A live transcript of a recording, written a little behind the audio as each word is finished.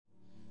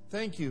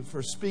Thank you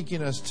for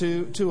speaking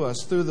to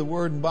us through the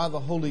Word and by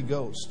the Holy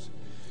Ghost.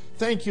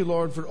 Thank you,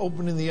 Lord, for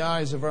opening the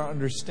eyes of our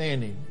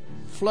understanding,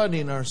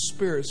 flooding our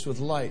spirits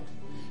with light,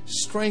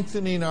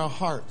 strengthening our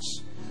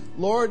hearts.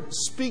 Lord,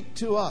 speak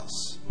to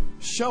us.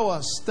 Show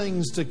us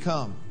things to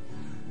come.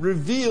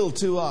 Reveal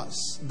to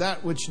us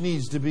that which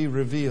needs to be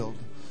revealed.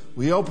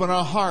 We open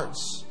our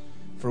hearts,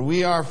 for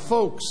we are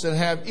folks that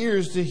have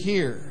ears to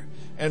hear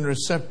and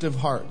receptive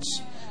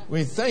hearts.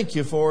 We thank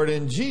you for it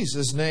in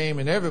Jesus' name.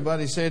 And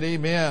everybody said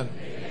amen.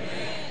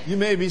 Amen. You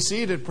may be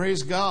seated.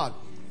 Praise God.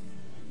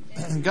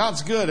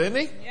 God's good, isn't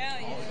He?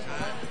 Yeah.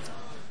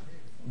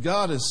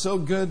 God is so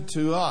good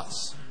to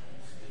us.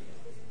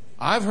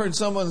 I've heard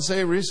someone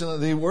say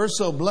recently, we're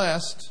so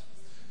blessed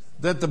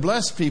that the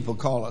blessed people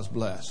call us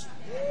blessed.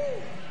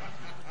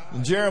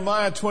 In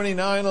Jeremiah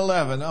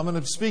 29:11, I'm going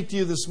to speak to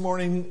you this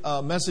morning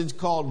a message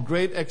called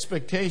Great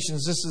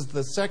Expectations. This is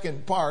the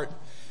second part.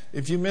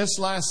 If you missed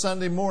last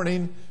Sunday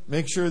morning,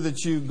 make sure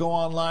that you go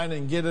online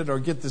and get it or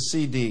get the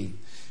CD.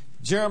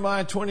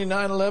 Jeremiah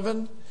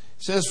 29:11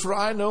 says, "For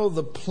I know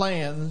the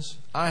plans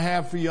I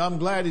have for you." I'm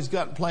glad He's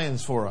got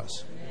plans for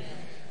us.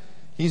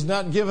 He's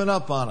not given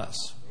up on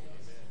us,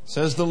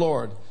 says the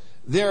Lord.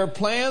 "They are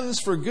plans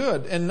for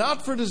good and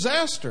not for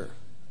disaster,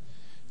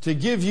 to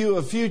give you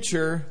a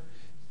future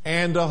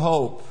and a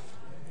hope."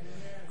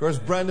 Of course,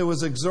 Brenda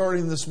was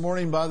exhorting this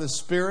morning by the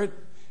Spirit,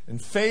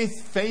 and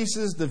faith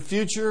faces the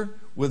future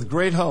with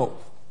great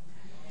hope.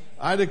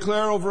 I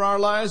declare over our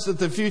lives that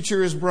the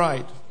future is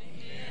bright.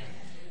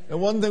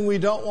 And one thing we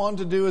don't want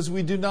to do is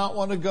we do not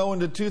want to go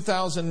into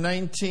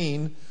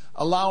 2019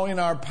 allowing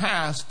our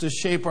past to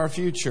shape our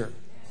future.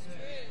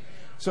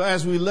 So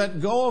as we let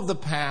go of the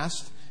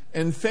past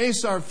and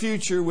face our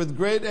future with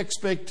great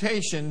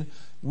expectation,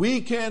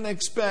 we can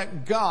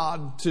expect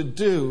God to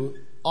do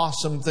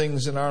awesome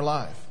things in our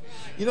life.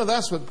 You know,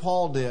 that's what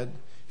Paul did.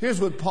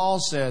 Here's what Paul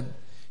said.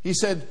 He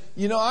said,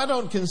 I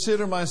don't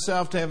consider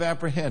myself to have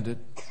apprehended.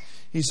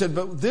 He said,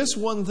 but this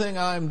one thing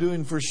I am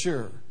doing for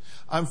sure.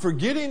 I'm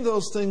forgetting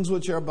those things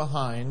which are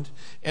behind,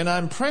 and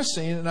I'm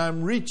pressing and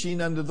I'm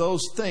reaching unto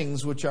those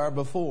things which are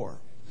before.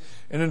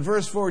 And in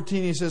verse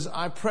 14 he says,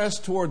 I press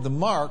toward the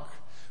mark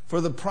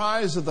for the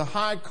prize of the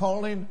high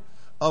calling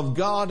of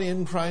God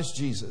in Christ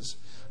Jesus.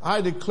 I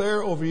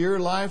declare over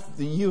your life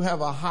that you have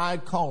a high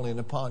calling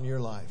upon your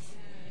life.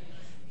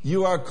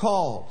 You are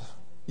called.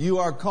 You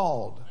are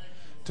called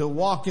to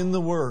walk in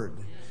the Word.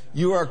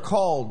 You are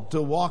called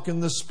to walk in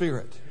the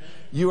Spirit.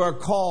 You are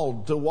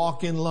called to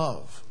walk in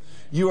love.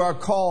 You are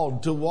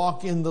called to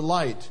walk in the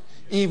light,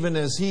 even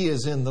as He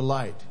is in the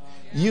light.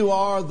 You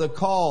are the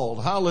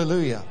called.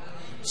 Hallelujah.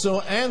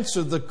 So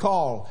answer the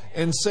call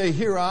and say,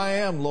 here I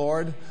am,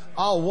 Lord.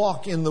 I'll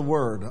walk in the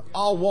Word.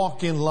 I'll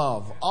walk in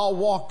love. I'll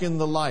walk in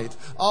the light.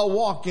 I'll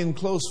walk in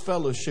close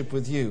fellowship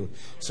with you.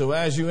 So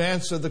as you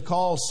answer the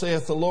call,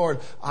 saith the Lord,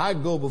 I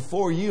go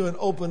before you and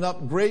open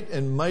up great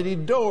and mighty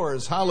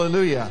doors.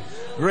 Hallelujah.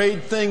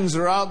 Great things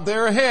are out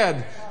there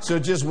ahead. So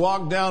just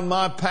walk down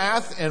my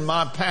path and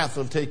my path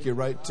will take you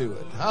right to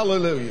it.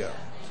 Hallelujah.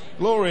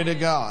 Glory to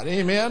God.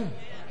 Amen.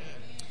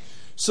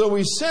 So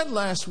we said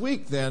last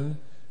week then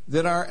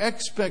that our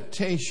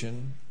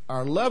expectation,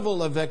 our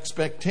level of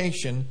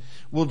expectation,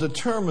 will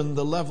determine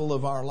the level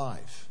of our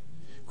life.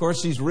 Of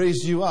course, He's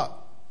raised you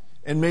up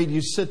and made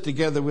you sit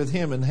together with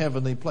Him in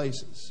heavenly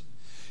places.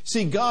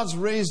 See, God's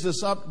raised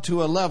us up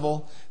to a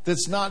level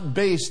that's not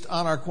based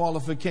on our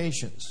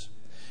qualifications.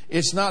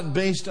 It's not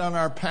based on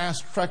our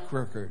past track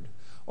record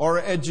or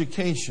our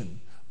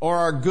education or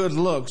our good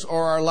looks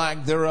or our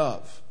lack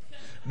thereof.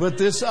 But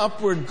this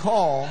upward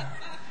call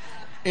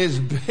is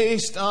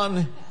based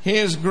on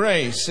His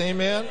grace.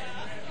 Amen?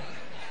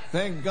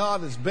 Thank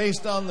God it's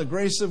based on the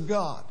grace of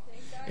God.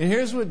 And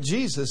here's what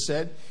Jesus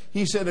said.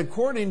 He said,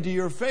 according to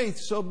your faith,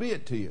 so be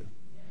it to you.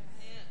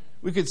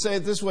 We could say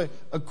it this way.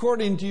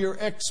 According to your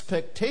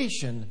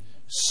expectation,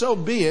 so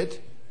be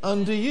it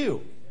unto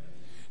you.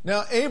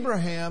 Now,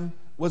 Abraham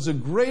was a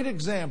great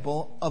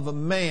example of a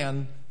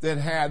man that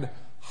had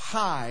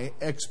high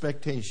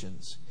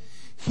expectations.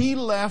 He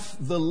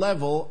left the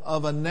level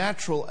of a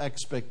natural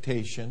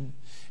expectation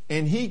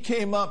and he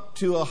came up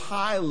to a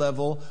high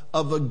level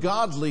of a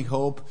godly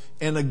hope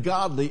and a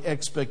godly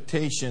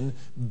expectation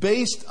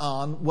based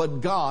on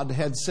what God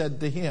had said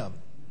to him.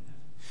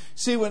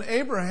 See, when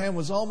Abraham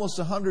was almost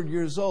 100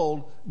 years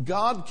old,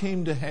 God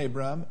came to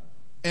Abraham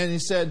and He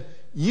said,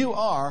 you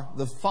are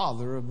the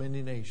father of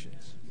many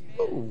nations.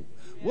 Ooh,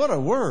 what a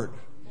word.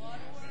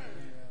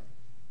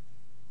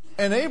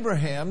 And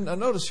Abraham, now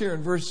notice here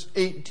in verse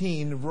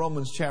 18 of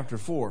Romans chapter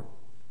 4.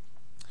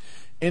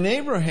 And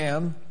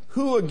Abraham,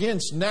 who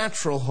against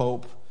natural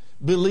hope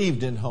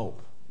believed in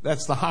hope.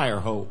 That's the higher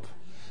hope.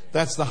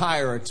 That's the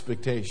higher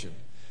expectation.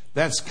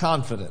 That's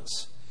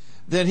confidence.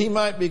 That he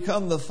might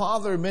become the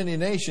father of many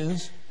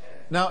nations.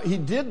 Now, he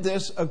did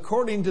this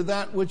according to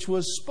that which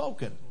was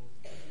spoken.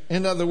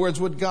 In other words,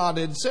 what God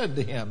had said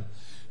to him.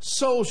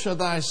 So shall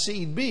thy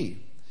seed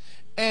be.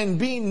 And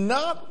being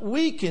not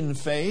weak in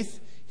faith,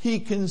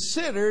 he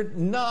considered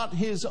not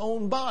his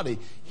own body.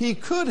 He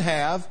could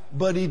have,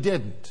 but he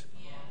didn't.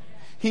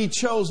 he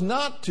chose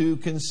not to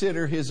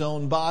consider his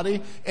own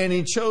body, and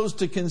he chose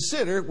to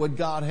consider what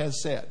God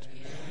has said.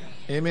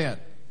 Amen.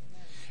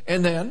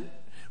 And then,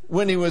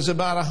 when he was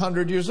about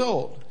 100 years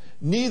old,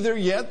 neither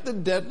yet the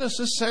deadness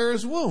of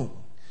Sarah's womb,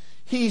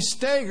 he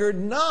staggered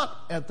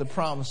not at the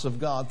promise of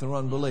God through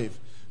unbelief.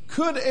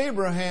 Could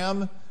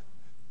Abraham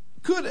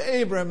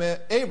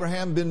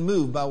been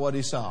moved by what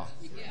he saw?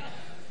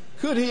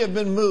 Could he have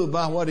been moved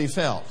by what he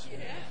felt?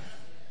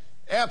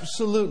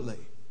 Absolutely.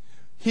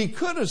 He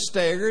could have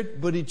staggered,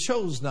 but he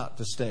chose not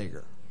to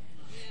stagger.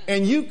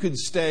 And you could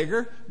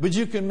stagger, but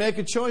you can make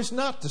a choice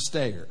not to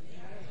stagger.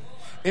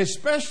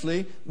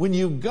 Especially when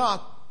you've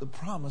got the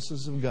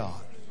promises of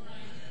God.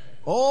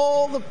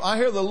 I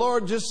hear the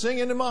Lord just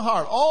singing in my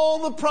heart. All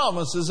the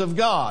promises of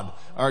God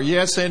are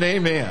yes and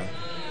amen.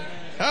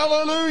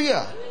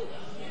 Hallelujah.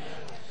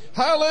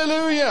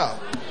 Hallelujah.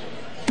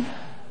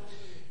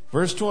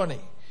 Verse 20.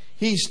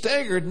 He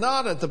staggered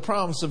not at the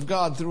promise of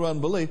God through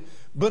unbelief,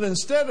 but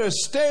instead of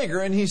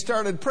staggering, he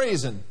started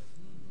praising.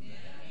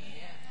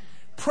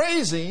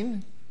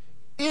 Praising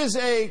is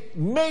a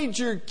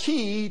major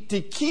key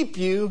to keep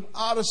you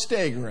out of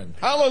staggering.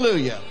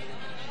 Hallelujah.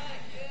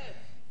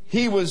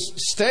 He was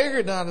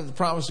staggered not at the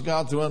promise of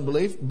God through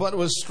unbelief, but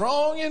was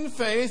strong in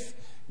faith,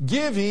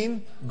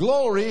 giving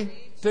glory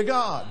to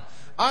God.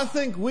 I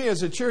think we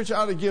as a church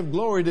ought to give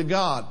glory to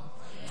God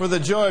for the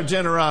joy of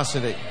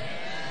generosity.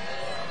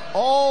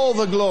 All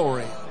the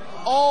glory,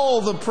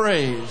 all the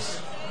praise,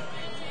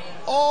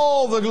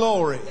 all the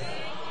glory,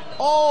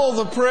 all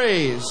the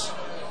praise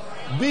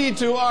be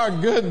to our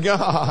good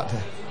God.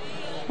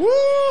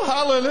 Woo!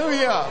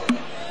 Hallelujah!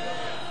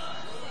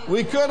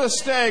 We could have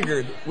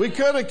staggered. We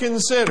could have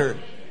considered.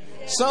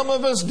 Some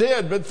of us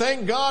did, but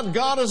thank God,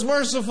 God is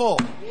merciful.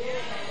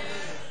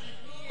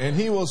 And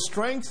He will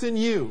strengthen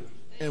you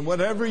in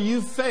whatever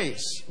you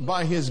face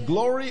by His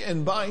glory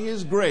and by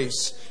His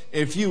grace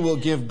if you will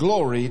give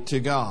glory to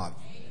God.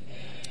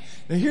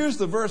 Now here's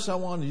the verse I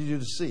wanted you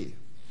to see.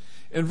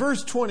 In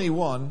verse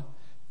 21,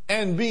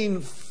 and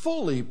being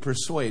fully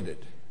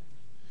persuaded.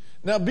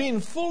 Now being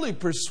fully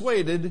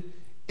persuaded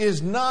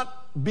is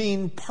not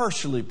being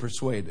partially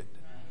persuaded.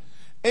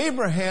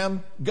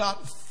 Abraham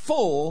got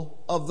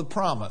full of the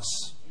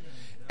promise.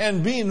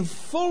 And being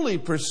fully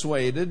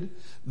persuaded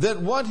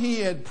that what he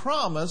had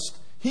promised,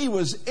 he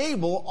was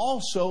able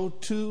also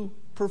to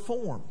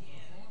perform.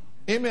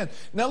 Amen.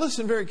 Now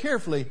listen very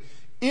carefully.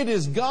 It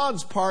is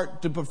God's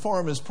part to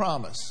perform His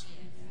promise.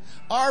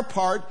 Our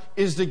part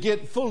is to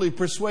get fully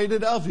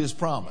persuaded of His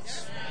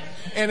promise.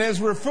 And as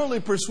we're fully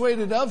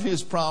persuaded of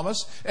His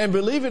promise and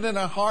believe it in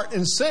our heart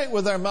and say it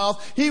with our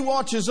mouth, He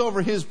watches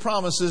over His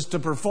promises to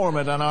perform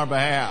it on our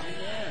behalf.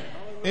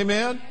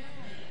 Amen.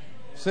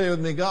 Say it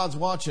with me. God's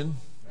watching.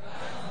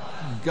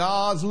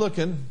 God's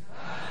looking.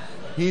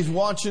 He's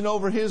watching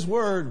over His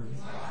word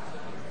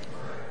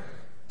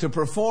to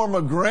perform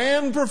a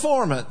grand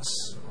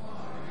performance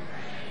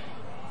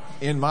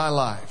in my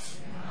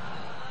life.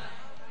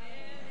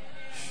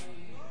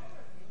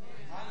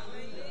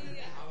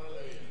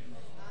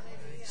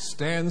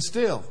 Stand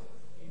still.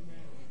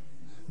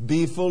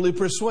 Be fully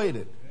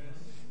persuaded.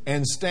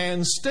 And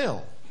stand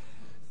still.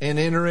 And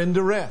enter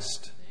into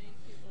rest.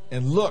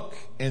 And look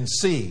and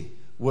see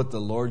what the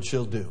Lord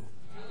shall do.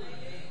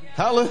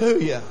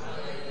 Hallelujah.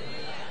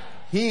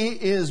 He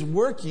is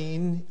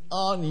working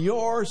on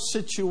your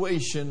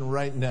situation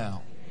right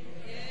now.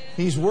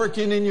 He's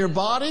working in your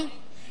body.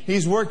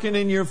 He's working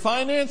in your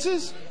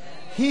finances.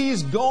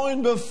 He's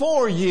going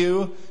before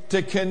you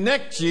to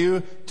connect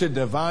you to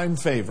divine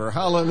favor.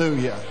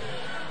 Hallelujah.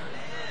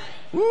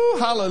 Woo,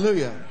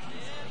 hallelujah.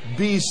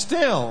 Be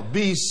still,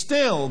 be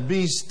still,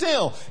 be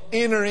still.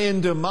 Enter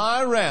into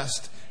my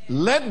rest.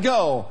 Let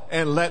go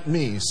and let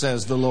me,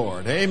 says the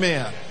Lord.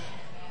 Amen.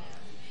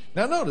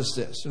 Now notice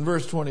this in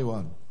verse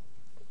 21.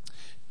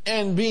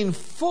 And being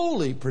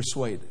fully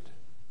persuaded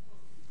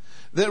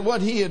that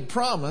what he had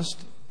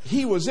promised,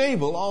 he was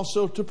able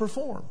also to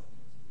perform.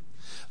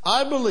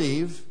 I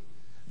believe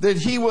that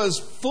he was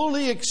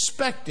fully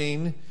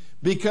expecting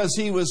because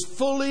he was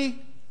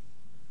fully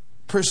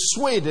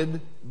persuaded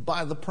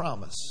by the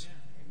promise.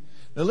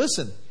 Now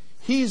listen,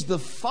 he's the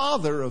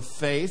father of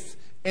faith,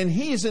 and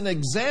he's an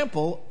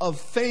example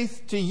of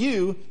faith to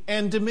you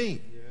and to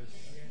me.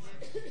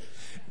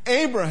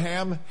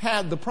 Abraham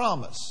had the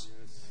promise.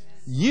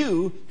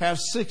 You have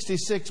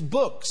 66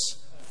 books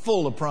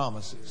full of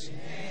promises.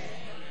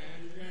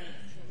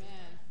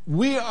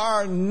 We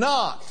are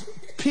not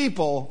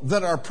people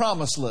that are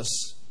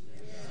promiseless.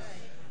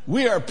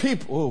 We are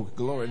people, oh,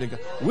 glory to God.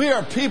 We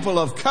are people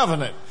of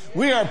covenant.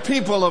 We are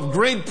people of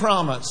great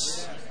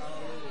promise.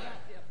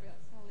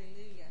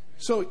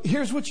 So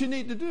here's what you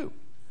need to do.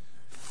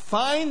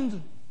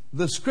 Find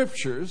the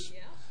scriptures.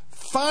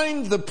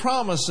 Find the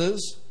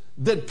promises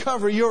that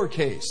cover your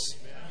case.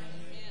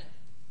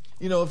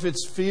 You know, if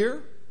it's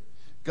fear,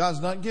 God's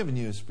not giving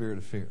you a spirit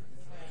of fear,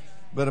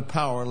 but a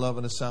power, love,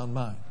 and a sound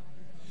mind.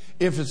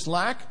 If it's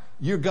lack,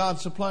 your God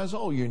supplies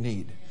all your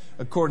need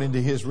according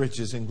to His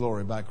riches and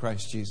glory by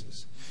Christ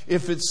Jesus.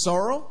 If it's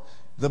sorrow,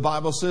 The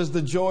Bible says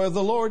the joy of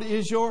the Lord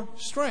is your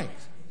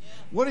strength.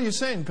 What are you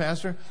saying,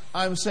 Pastor?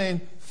 I'm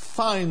saying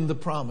find the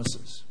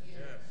promises.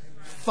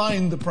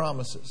 Find the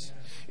promises.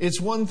 It's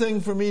one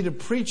thing for me to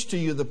preach to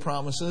you the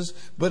promises,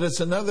 but it's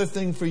another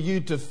thing for you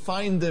to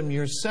find them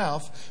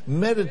yourself,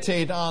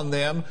 meditate on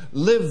them,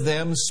 live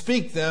them,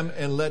 speak them,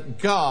 and let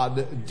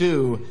God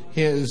do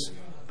His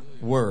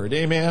word.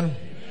 Amen?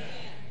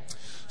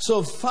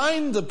 So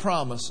find the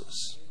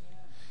promises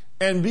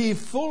and be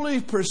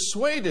fully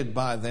persuaded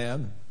by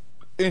them.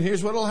 And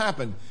here's what will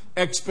happen.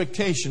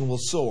 Expectation will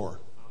soar.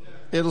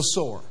 It'll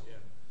soar.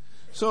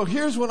 So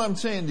here's what I'm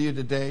saying to you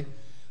today.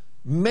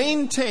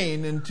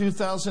 Maintain in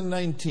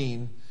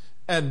 2019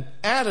 an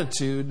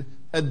attitude,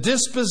 a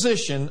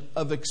disposition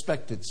of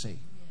expectancy.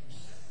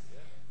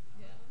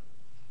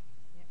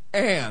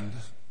 And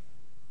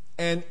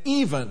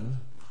even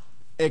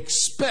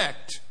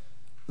expect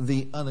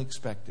the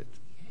unexpected.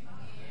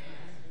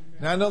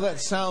 Now I know that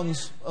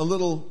sounds a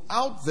little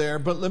out there,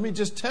 but let me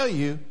just tell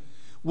you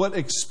what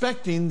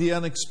expecting the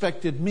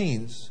unexpected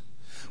means.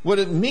 What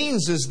it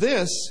means is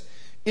this.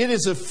 It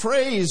is a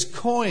phrase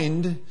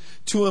coined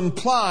to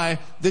imply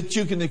that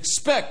you can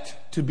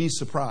expect to be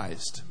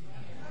surprised.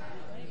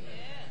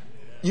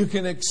 You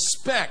can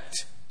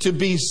expect to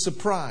be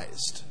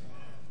surprised.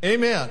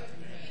 Amen.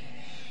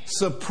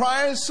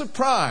 Surprise,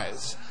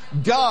 surprise.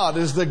 God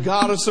is the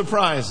God of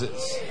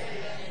surprises.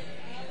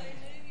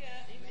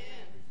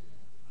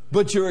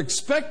 But your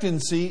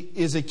expectancy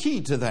is a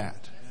key to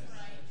that.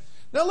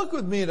 Now look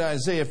with me at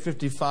Isaiah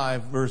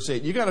 55, verse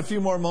 8. You got a few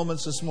more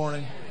moments this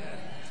morning?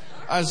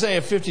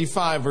 Isaiah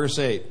 55, verse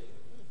 8. He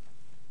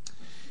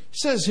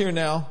says here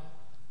now,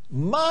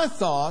 my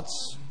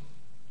thoughts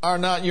are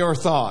not your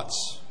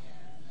thoughts.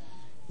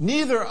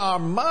 Neither are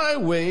my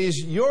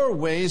ways your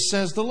ways,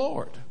 says the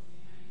Lord.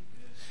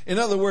 In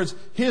other words,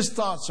 His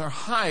thoughts are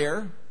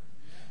higher.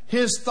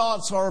 His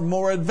thoughts are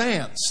more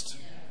advanced.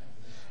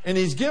 And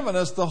He's given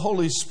us the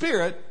Holy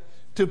Spirit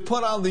to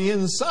put on the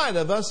inside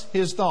of us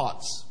His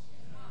thoughts.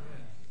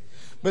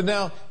 But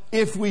now,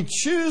 if we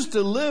choose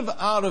to live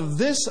out of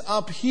this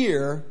up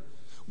here,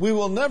 we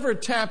will never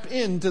tap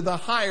into the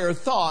higher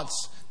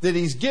thoughts that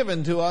He's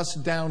given to us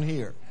down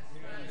here.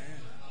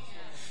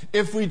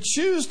 If we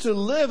choose to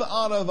live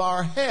out of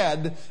our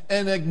head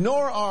and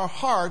ignore our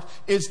heart,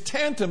 it's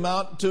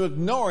tantamount to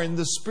ignoring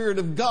the Spirit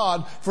of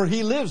God, for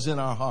He lives in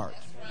our heart.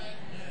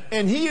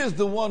 And He is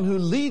the one who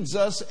leads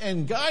us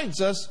and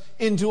guides us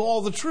into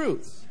all the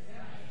truth.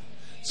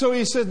 So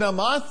He said, now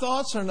my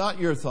thoughts are not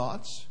your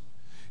thoughts.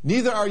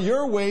 Neither are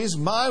your ways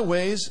my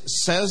ways,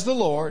 says the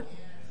Lord.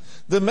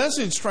 The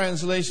Message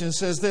translation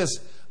says this,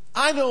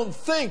 I don't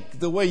think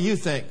the way you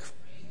think.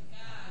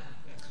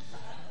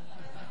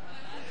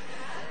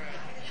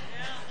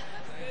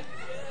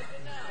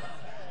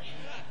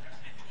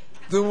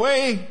 The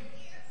way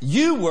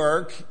you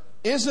work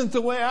isn't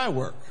the way I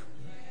work.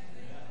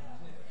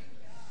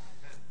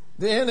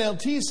 The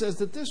NLT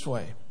says it this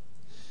way.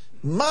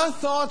 My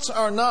thoughts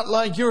are not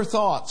like your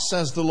thoughts,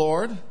 says the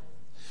Lord.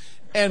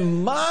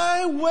 And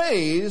my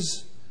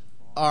ways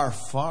are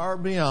far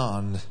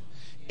beyond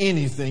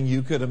anything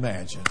you could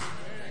imagine.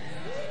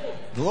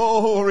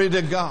 Glory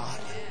to God.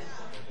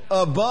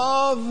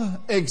 Above,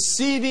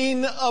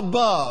 exceeding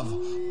above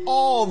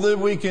all that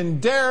we can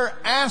dare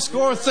ask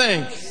or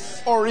think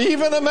or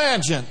even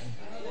imagine,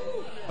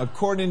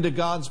 according to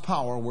God's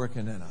power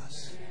working in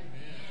us.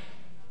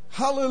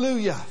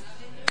 Hallelujah.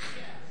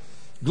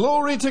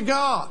 Glory to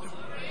God.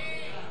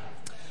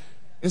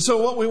 And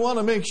so what we want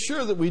to make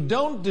sure that we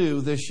don't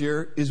do this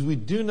year is we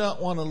do not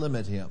want to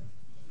limit Him.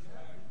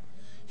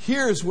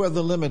 Here's where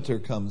the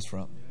limiter comes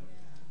from.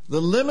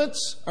 The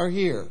limits are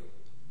here.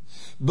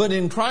 But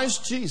in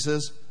Christ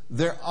Jesus,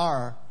 there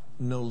are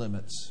no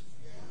limits.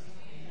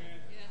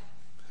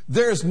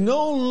 There's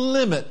no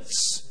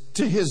limits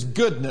to His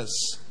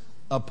goodness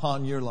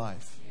upon your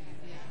life.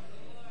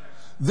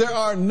 There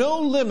are no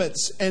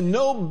limits and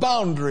no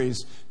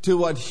boundaries to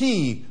what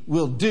He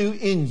will do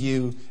in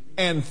you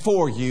and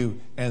for you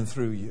and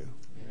through you.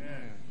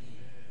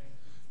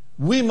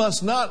 We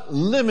must not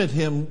limit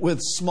Him with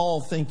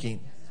small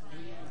thinking.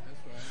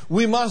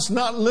 We must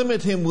not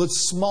limit Him with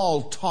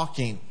small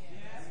talking.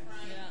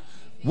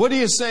 What do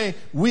you say?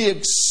 We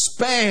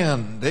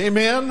expand,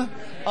 amen,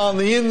 on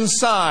the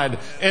inside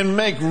and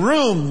make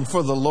room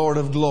for the Lord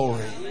of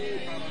glory.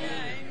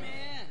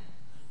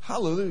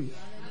 Hallelujah.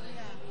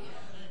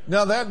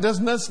 Now that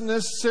doesn't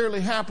necessarily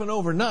happen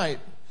overnight.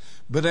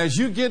 But as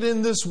you get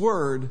in this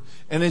Word,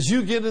 and as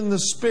you get in the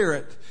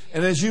Spirit,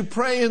 and as you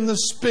pray in the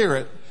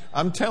Spirit,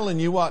 I'm telling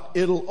you what,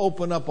 it'll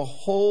open up a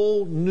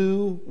whole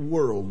new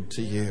world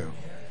to you.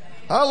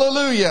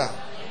 Hallelujah.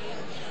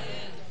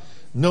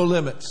 No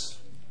limits.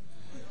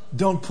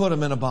 Don't put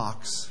them in a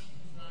box.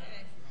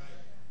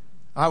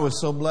 I was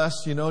so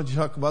blessed, you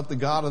talk about the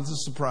God of the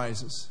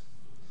surprises.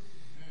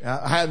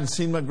 I hadn't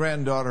seen my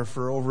granddaughter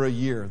for over a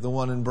year, the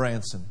one in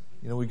Branson.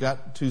 We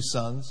got 2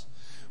 sons.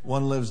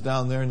 One lives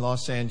down there in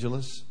Los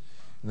Angeles.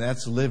 And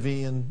that's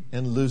Livy and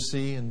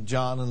Lucy and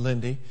John and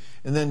Lindy.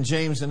 And then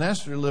James and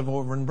Esther live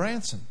over in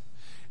Branson.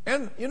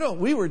 And,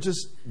 we were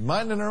just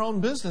minding our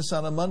own business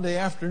on a Monday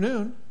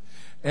afternoon.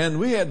 And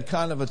we had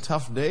kind of a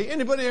tough day.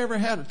 Anybody ever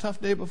had a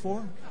tough day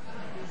before?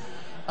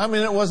 I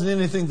mean, it wasn't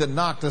anything that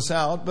knocked us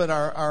out, but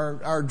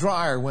our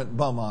dryer went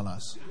bum on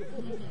us.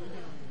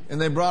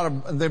 And they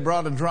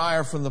brought a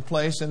dryer from the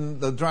place,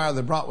 and the dryer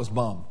they brought was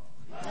bum.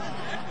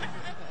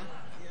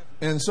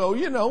 And so,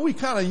 we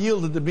kind of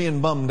yielded to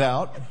being bummed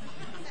out.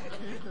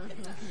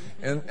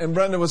 And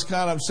Brenda was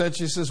kind of upset.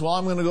 She says, well,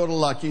 I'm going to go to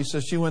Lucky. So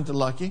she went to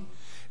Lucky.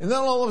 And then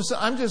all of a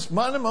sudden, I'm just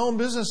minding my own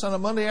business on a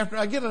Monday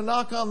afternoon. I get a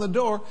knock on the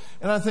door,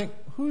 and I think,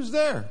 who's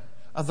there?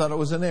 I thought it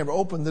was a neighbor.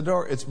 Opened the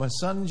door. It's my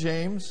son,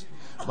 James,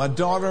 my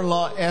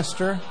daughter-in-law,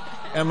 Esther,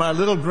 and my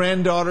little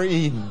granddaughter,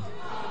 Eden.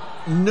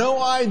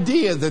 No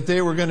idea that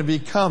they were going to be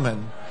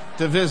coming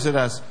to visit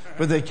us,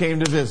 but they came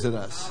to visit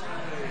us.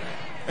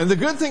 And the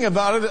good thing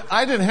about it,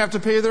 I didn't have to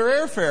pay their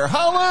airfare.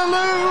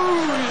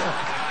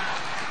 Hallelujah!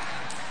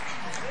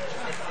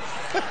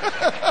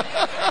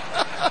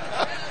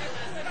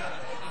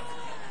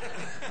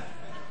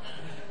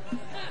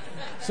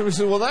 So we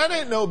said, well, that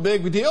ain't no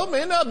big deal. It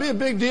may not be a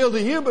big deal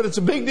to you, but it's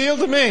a big deal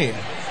to me.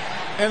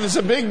 And it's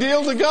a big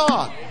deal to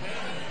God.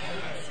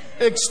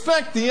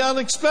 Expect the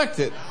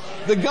unexpected.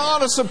 The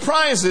God of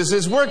surprises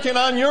is working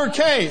on your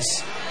case.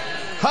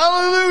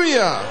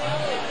 Hallelujah.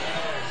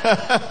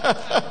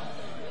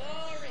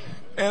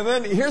 And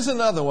then here's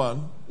another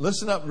one.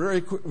 Listen up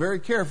very, very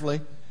carefully.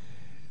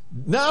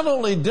 Not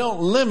only don't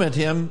limit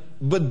him,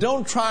 but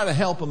don't try to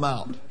help him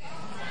out.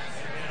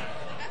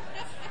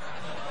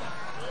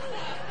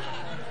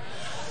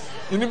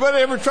 Anybody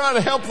ever try to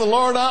help the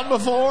Lord out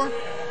before?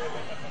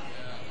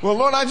 Well,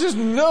 Lord, I just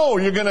know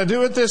you're going to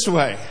do it this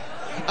way.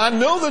 I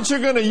know that you're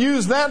going to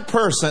use that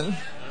person.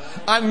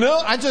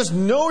 I just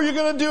know you're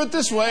going to do it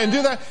this way and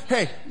do that.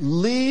 Hey,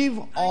 leave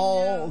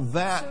all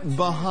that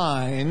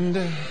behind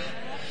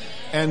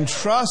and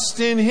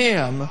trust in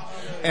Him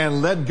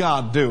and let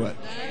God do it.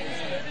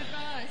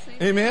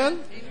 Amen?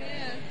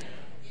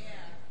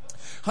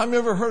 Have you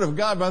ever heard of a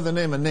guy by the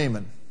name of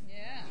Naaman?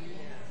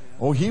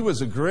 Oh, he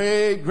was a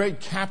great,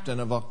 great captain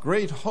of a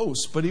great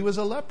host, but he was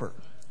a leper.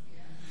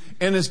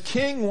 And his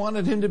king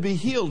wanted him to be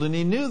healed, and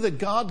he knew that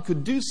God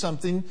could do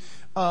something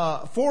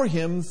for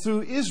him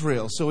through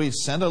Israel. So he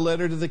sent a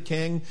letter to the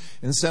king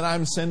and said,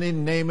 I'm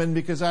sending Naaman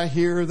because I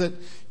hear that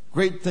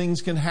great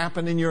things can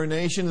happen in your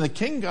nation. And the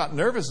king got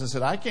nervous and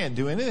said, I can't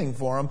do anything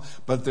for him,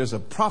 but there's a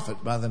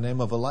prophet by the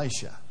name of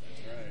Elisha.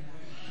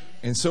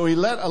 And so he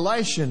let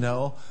Elisha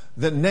know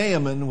that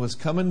Naaman was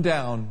coming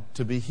down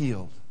to be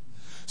healed.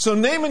 So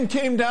Naaman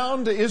came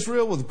down to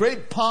Israel with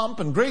great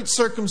pomp and great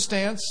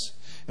circumstance.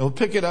 And we'll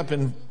pick it up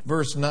in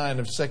verse 9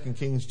 of 2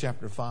 Kings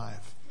chapter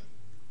 5.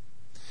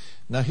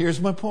 Now here's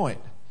my point.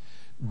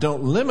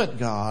 Don't limit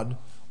God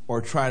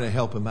or try to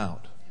help Him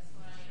out.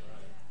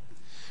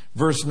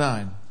 Verse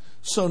 9.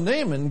 So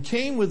Naaman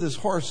came with his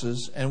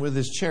horses and with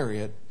his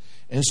chariot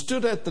and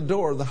stood at the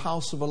door of the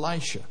house of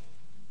Elisha.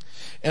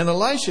 And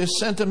Elisha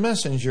sent a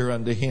messenger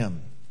unto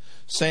him,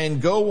 saying,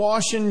 go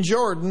wash in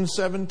Jordan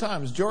 7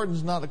 times.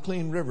 Jordan's not a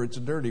clean river, it's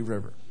a dirty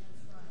river.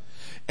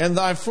 And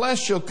thy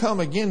flesh shall come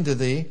again to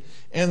thee,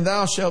 and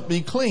thou shalt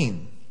be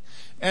clean.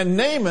 And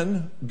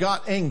Naaman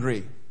got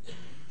angry.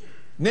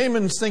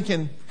 Naaman's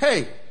thinking,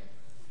 hey,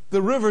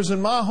 the rivers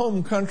in my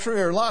home country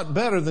are a lot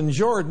better than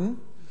Jordan.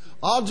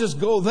 I'll just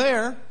go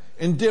there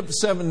and dip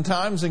 7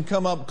 times and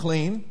come up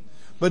clean.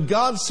 But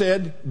God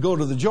said, go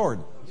to the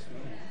Jordan.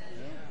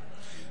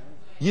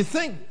 You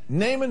think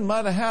Naaman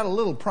might have had a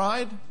little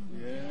pride?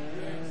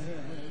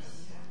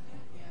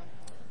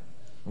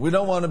 We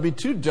don't want to be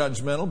too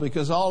judgmental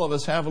because all of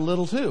us have a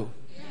little too.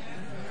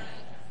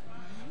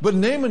 But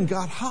Naaman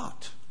got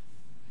hot.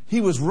 He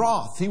was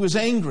wroth. He was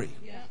angry.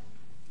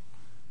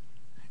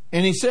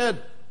 And he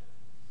said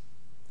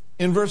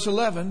in verse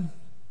 11,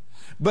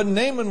 but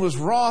Naaman was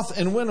wroth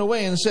and went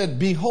away and said,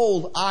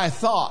 behold, I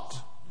thought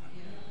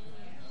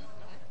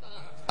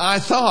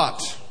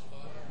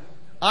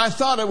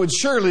it would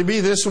surely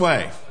be this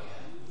way.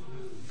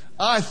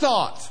 I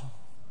thought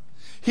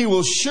he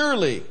will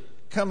surely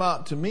come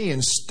out to me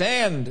and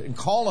stand and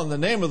call on the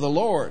name of the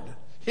Lord,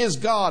 his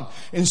God,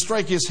 and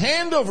strike his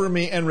hand over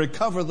me and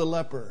recover the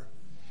leper.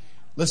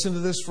 Listen to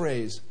this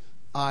phrase.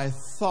 I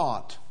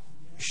thought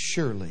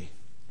surely.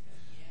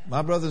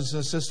 My brothers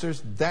and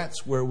sisters,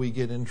 that's where we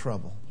get in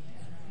trouble.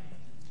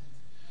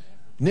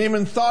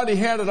 Naaman thought he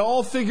had it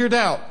all figured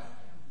out.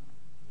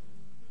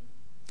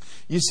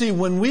 You see,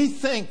 when we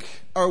think,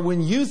 or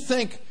when you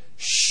think,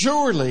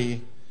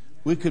 surely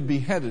we could be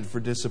headed for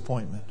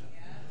disappointment.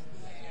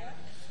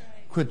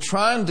 Quit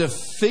trying to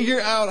figure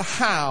out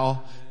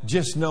how,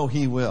 just know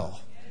He will.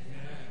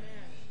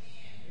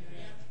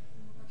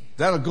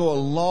 That'll go a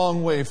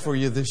long way for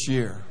you this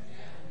year.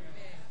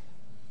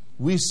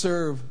 We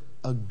serve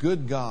a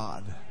good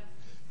God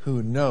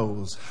who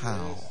knows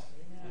how.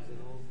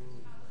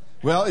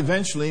 Well,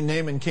 eventually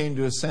Naaman came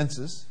to his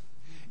senses,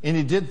 and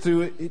he did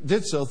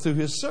so through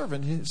his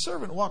servant. His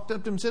servant walked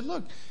up to him and said,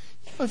 look,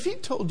 if he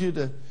told you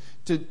to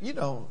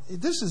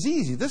this is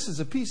easy, this is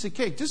a piece of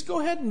cake, just go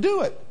ahead and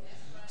do it.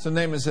 So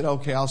Naaman said,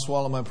 okay, I'll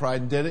swallow my pride,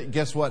 and did it.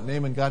 Guess what?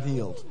 Naaman got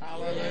healed.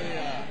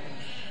 Hallelujah.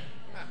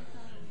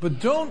 But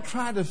don't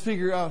try to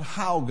figure out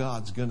how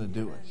God's going to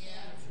do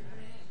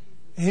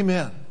it.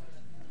 Amen.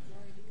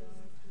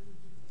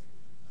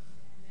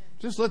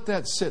 Just let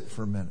that sit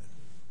for a minute.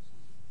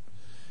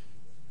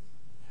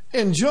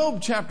 In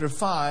Job chapter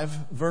 5,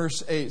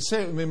 verse 8,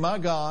 say it with me, my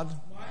God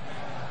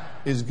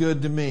is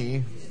good to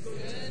me,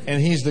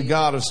 and He's the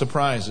God of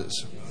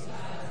surprises.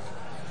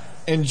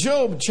 In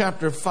Job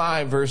chapter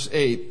 5, verse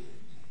 8,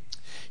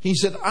 he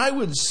said, I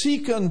would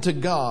seek unto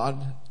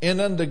God,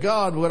 and unto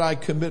God would I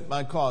commit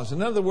my cause.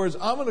 In other words,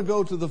 I'm going to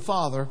go to the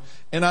Father,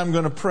 and I'm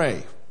going to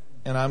pray,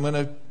 and I'm going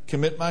to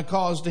commit my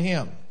cause to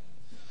Him.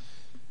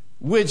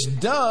 Which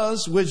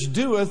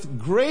doeth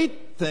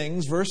great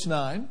things, verse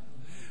 9,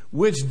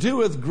 which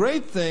doeth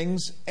great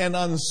things and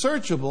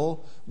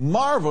unsearchable,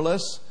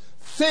 marvelous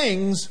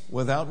things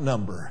without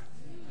number.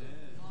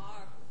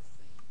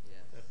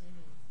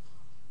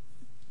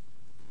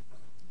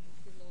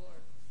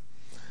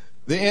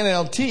 The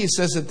NLT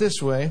says it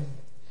this way.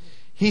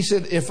 He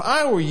said, if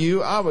I were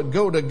you, I would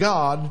go to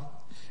God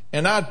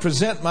and I'd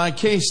present my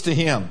case to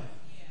Him.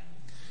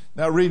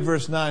 Now read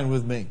verse 9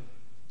 with me.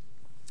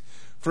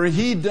 For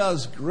He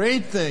does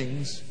great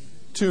things,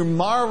 too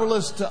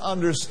marvelous to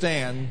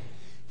understand.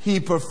 He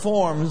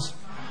performs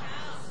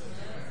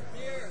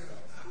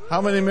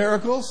how many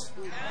miracles?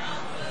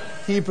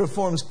 He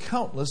performs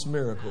countless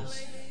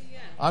miracles.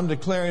 I'm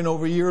declaring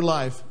over your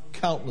life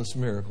countless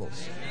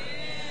miracles.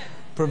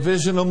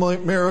 Provisional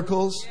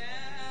miracles,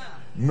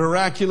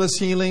 miraculous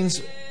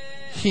healings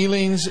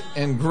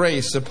and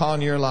grace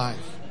upon your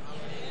life.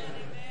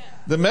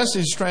 The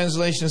Message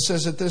translation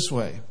says it this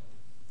way.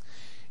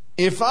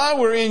 If I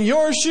were in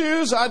your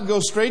shoes, I'd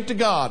go straight to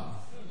God.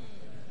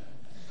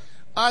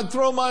 I'd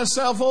throw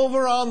myself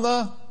over on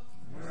the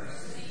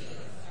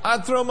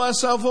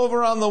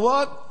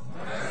what?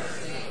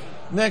 Mercy.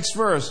 Next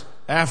verse.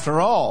 After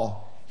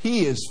all,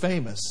 He is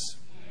famous.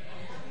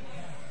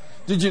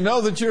 Did you know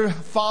that your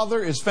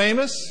Father is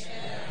famous?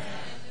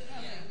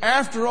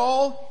 After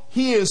all,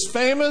 He is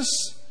famous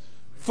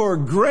for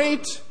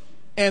great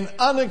and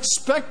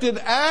unexpected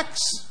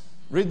acts.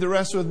 Read the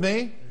rest with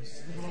me.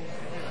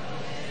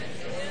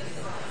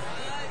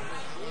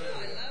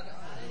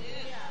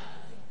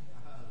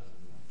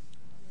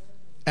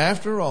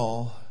 After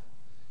all,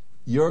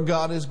 your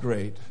God is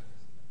great.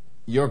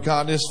 Your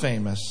God is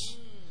famous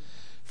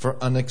for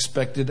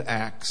unexpected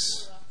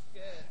acts.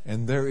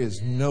 And there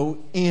is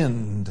no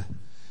end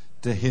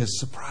to His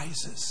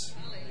surprises.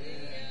 Hallelujah.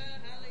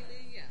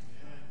 Hallelujah.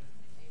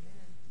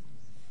 Amen.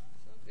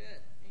 So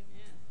good.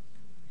 Amen.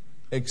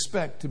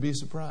 Expect to be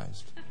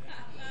surprised.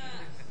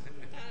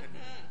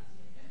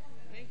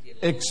 Thank you,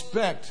 Lord.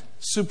 Expect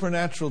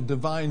supernatural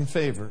divine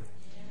favor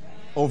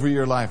over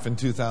your life in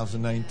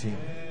 2019.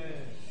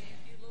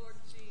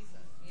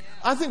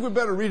 I think we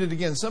better read it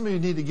again. Some of you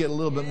need to get a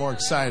little bit more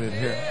excited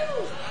here.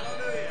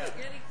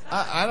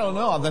 I don't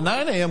know. The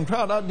 9 a.m.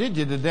 crowd outdid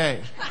you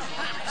today.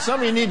 Some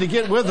of you need to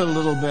get with it a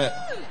little bit.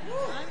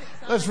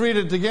 Let's read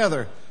it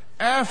together.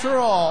 After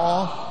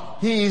all,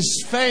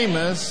 He's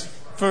famous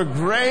for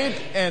great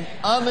and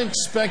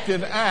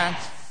unexpected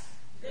acts.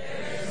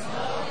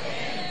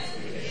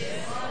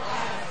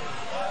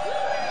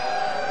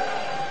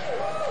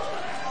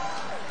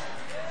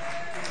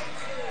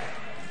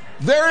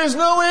 There is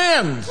no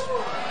end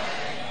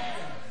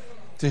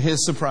to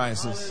His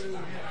surprises.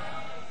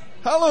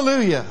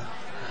 Hallelujah.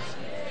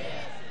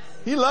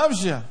 He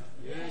loves you.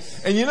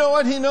 And you know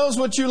what? He knows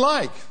what you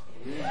like.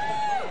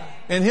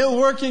 And He'll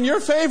work in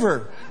your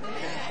favor.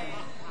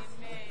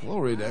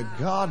 Glory to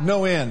God.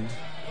 No end.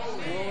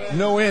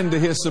 No end to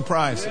His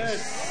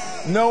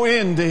surprises. No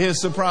end to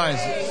His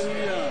surprises.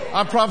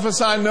 I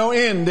prophesy no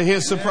end to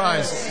His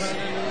surprises.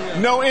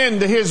 No end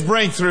to His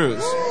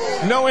breakthroughs.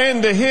 No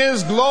end to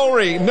His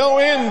glory. No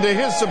end to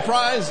His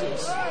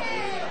surprises.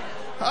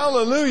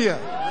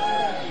 Hallelujah.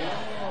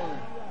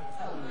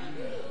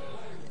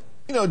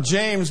 You know,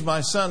 James, my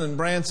son in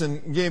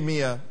Branson, gave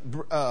me a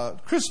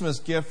Christmas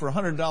gift for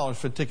 $100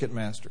 for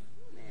Ticketmaster.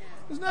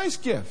 It was a nice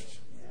gift.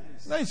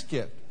 Nice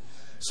gift.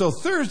 So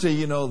Thursday,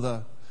 you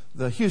know,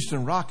 the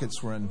Houston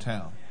Rockets were in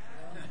town.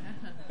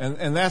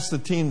 And that's the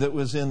team that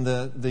was in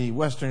the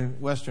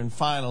Western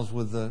Finals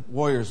with the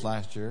Warriors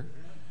last year.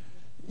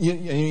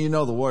 You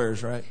know the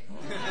Warriors, right?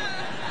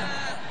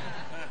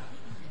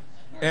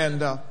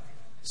 And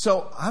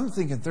so I'm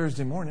thinking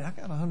Thursday morning, I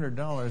got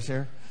 $100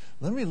 here.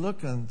 Let me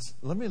look and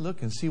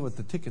see what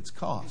the tickets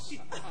cost.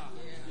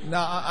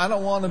 Now I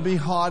don't want to be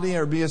haughty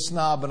or be a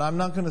snob, but I'm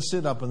not going to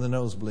sit up in the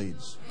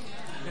nosebleeds.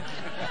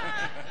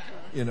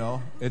 You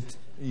know,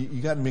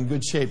 you got to be in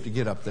good shape to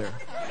get up there.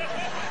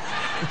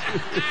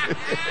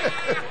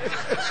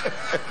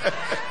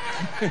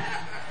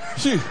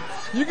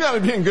 You got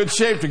to be in good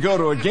shape to go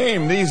to a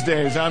game these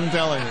days, I'm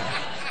telling you.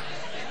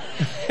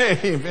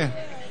 Amen.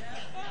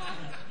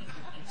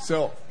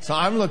 So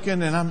I'm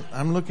looking, and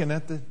I'm looking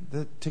at the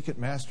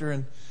Ticketmaster,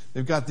 and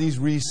they've got these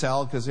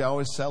resell because they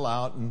always sell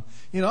out. And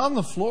you know, on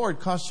the floor it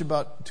costs you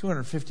about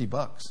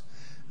 $250.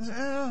 I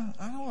said,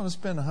 I don't want to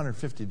spend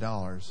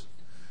 $150.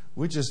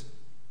 We just,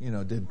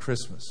 did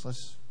Christmas.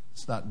 Let's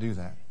not do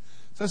that.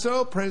 So I said,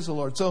 oh, praise the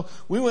Lord. So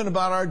we went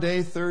about our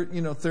day,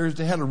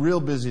 Thursday, had a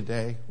real busy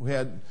day. We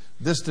had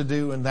this to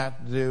do and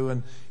that to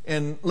do.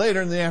 And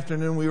later in the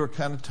afternoon, we were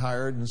kind of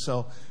tired. And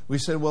so we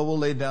said, well, we'll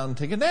lay down and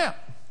take a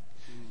nap.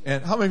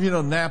 And how many of you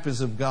know nap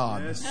is of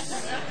God? Yes.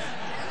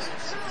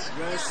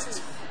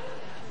 Rest.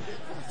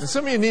 And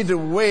some of you need to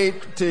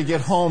wait till you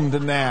get home to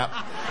nap.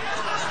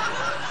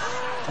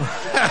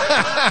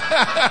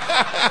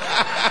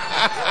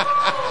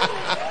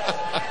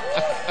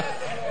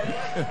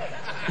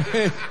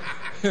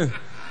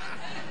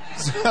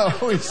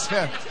 So we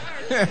said,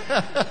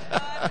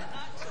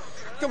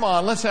 come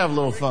on, let's have a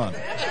little fun.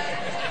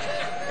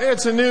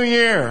 It's a new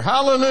year.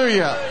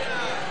 Hallelujah.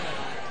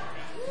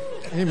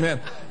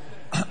 Amen.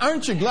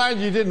 Aren't you glad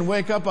you didn't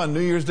wake up on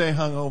New Year's Day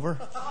hungover?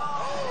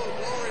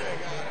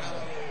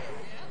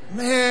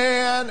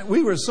 Man,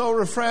 we were so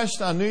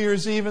refreshed on New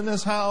Year's Eve in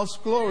this house.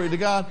 Glory to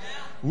God.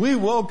 We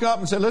woke up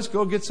and said, let's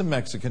go get some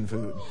Mexican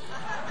food.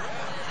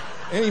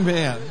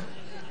 Amen.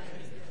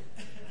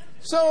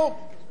 So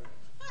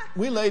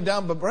we laid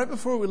down, but right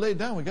before we laid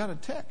down, we got a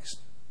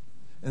text.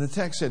 And the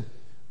text said,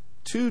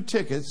 2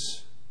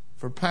 tickets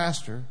for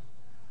Pastor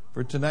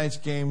for tonight's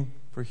game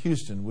for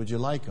Houston. Would you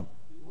like them?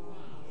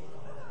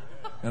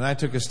 And I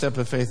took a step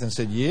of faith and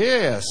said,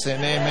 yes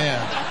and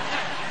amen.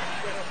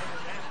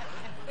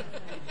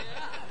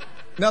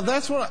 Now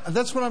that's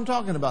what I'm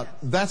talking about.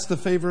 That's the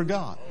favor of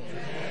God.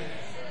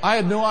 I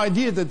had no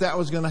idea that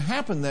was going to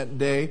happen that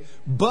day,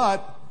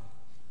 but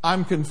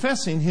I'm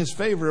confessing His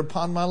favor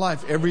upon my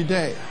life every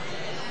day.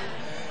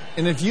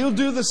 And if you'll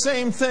do the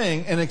same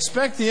thing and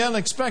expect the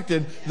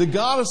unexpected, the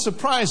God of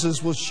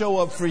surprises will show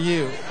up for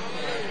you.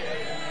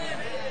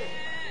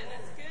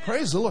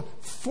 Praise the Lord.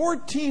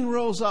 14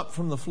 rows up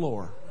from the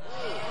floor.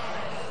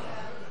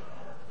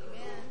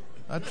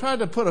 I tried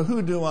to put a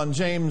hoodoo on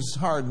James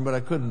Harden, but I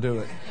couldn't do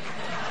it.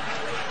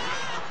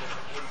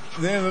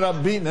 They ended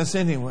up beating us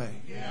anyway.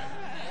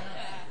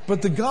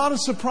 But the God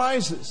of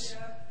surprises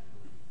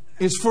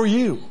is for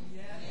you.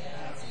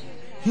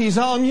 He's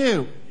on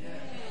you.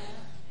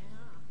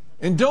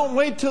 And don't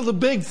wait till the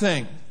big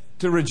thing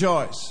to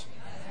rejoice.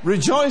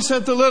 Rejoice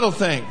at the little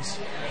things.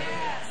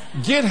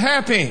 Get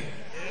happy.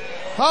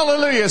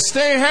 Hallelujah.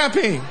 Stay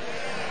happy.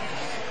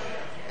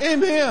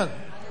 Amen.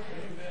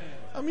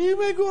 I mean, you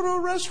may go to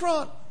a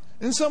restaurant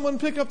and someone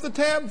pick up the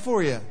tab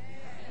for you.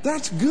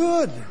 That's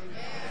good.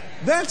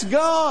 That's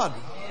God.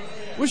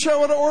 Wish I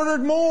would have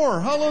ordered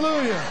more.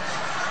 Hallelujah.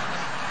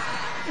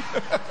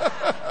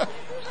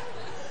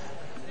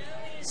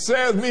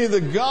 Say with me,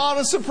 the God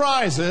of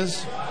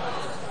surprises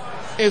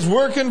is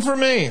working for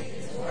me.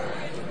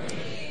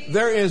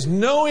 There is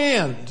no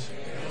end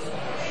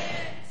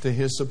to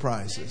His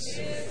surprises.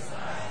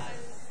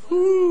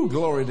 Woo,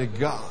 glory to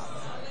God.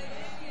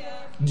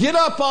 Get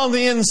up on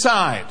the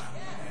inside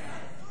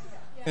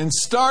and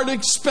start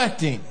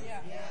expecting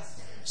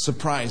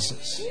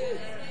surprises.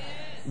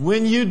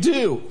 When you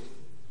do,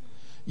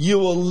 you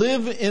will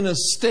live in a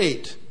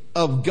state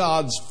of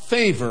God's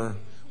favor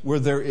where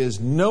there is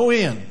no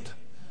end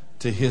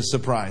to His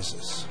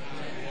surprises.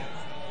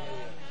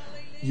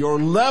 Your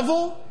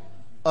level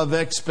of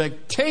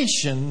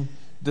expectation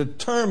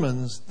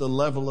determines the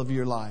level of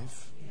your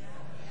life.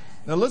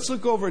 Now let's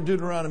look over at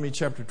Deuteronomy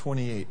chapter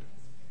 28.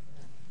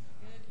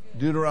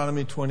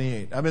 Deuteronomy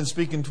 28. I've been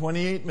speaking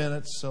 28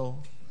 minutes, so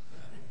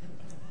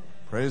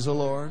praise the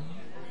Lord.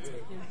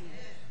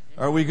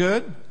 Are we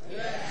good?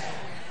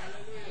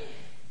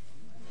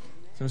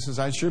 Someone says,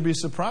 I'd sure be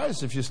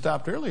surprised if you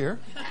stopped earlier.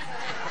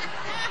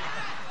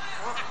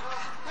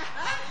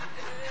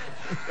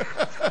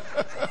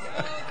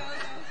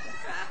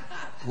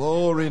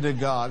 Glory to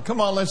God. Come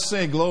on, let's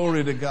say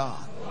glory to God.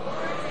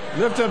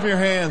 Lift up your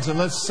hands and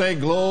let's say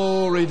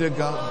glory to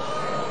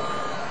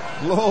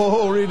God.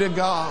 Glory to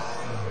God.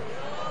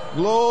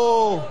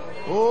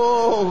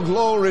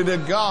 Glory to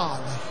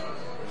God.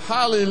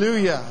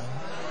 Hallelujah.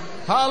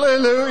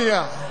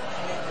 Hallelujah.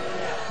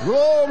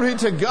 Glory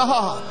to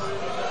God.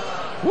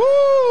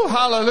 Woo!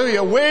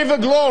 Hallelujah. Wave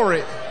of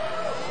glory.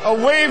 A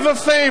wave of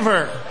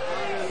favor.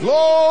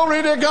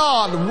 Glory to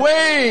God.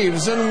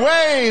 Waves and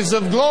waves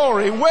of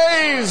glory.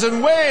 Waves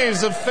and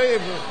waves of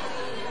favor.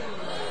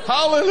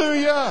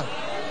 Hallelujah.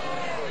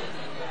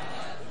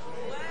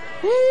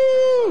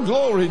 Woo!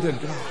 Glory to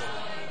God.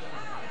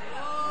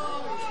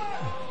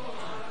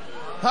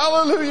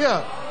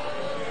 Hallelujah.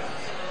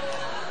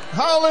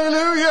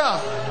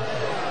 Hallelujah.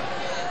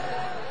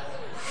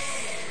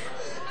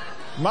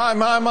 My.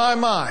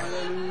 My.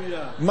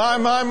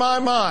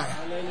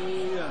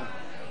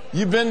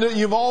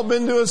 You've all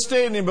been to a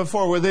stadium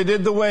before where they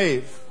did the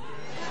wave.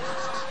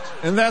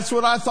 And that's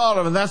what I thought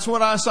of, and that's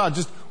what I saw.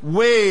 Just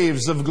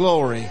waves of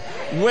glory,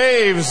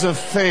 waves of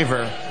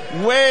favor,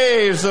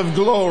 waves of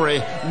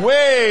glory,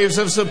 waves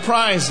of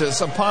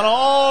surprises upon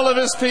all of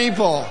His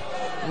people.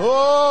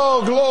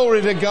 Oh,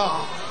 glory to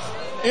God.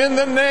 In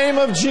the name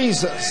of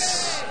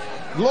Jesus.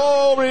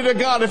 Glory to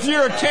God. If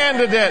you're a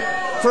candidate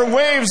For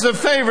waves of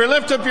favor.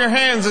 Lift up your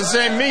hands and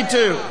say, me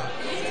too.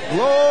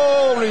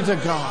 Glory to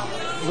God.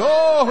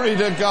 Glory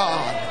to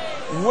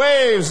God.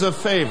 Waves of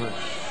favor.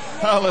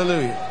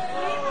 Hallelujah.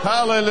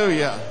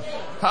 Hallelujah.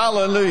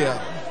 Hallelujah.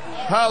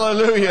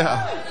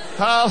 Hallelujah.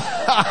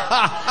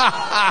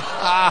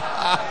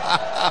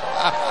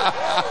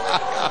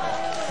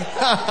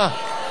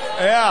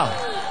 Yeah.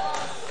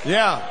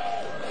 Yeah.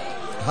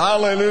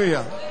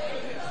 Hallelujah.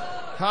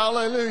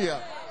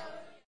 Hallelujah.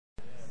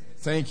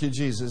 Thank you,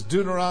 Jesus.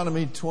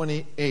 Deuteronomy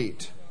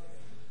 28.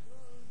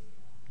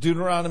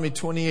 Deuteronomy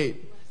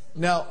 28.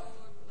 Now,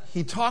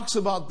 he talks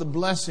about the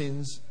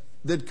blessings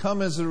that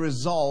come as a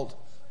result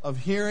of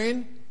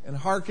hearing and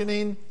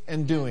hearkening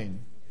and doing.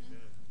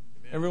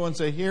 Everyone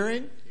say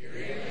hearing,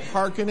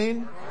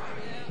 hearkening,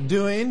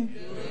 doing,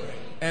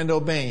 and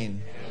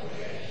obeying.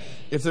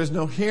 If there's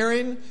no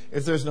hearing,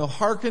 if there's no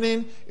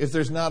hearkening, if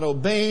there's not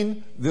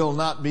obeying, there'll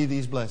not be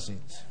these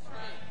blessings.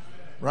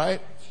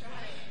 Right?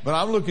 But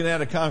I'm looking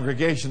at a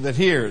congregation that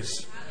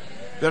hears,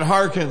 that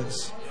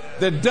hearkens,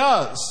 that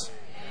does,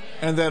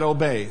 and that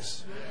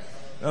obeys.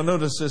 Now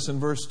notice this in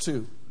verse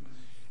 2.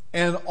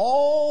 And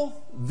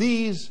all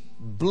these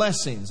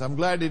blessings, I'm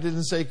glad he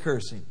didn't say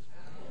cursing.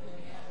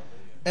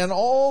 And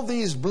all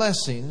these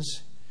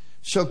blessings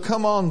shall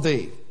come on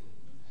thee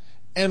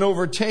and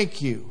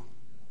overtake you,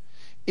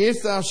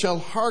 if thou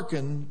shalt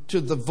hearken to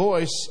the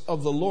voice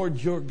of the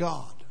Lord your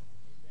God.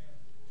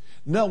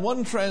 Now,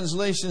 one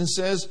translation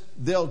says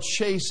they'll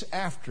chase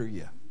after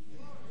you.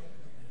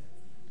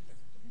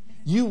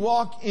 You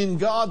walk in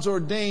God's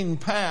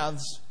ordained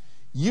paths,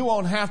 you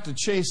won't have to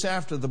chase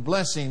after the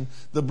blessing.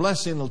 The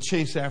blessing will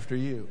chase after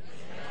you.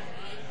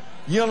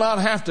 You'll not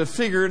have to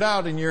figure it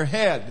out in your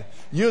head.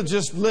 You'll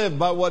just live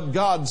by what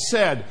God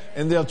said,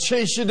 and they'll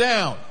chase you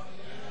down.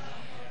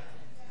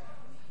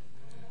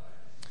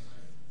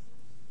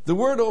 The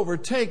word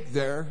overtake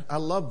there, I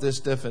love this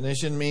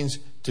definition, means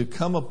to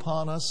come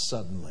upon us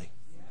suddenly.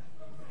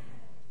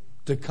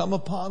 To come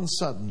upon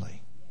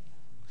suddenly.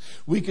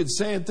 We could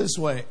say it this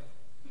way.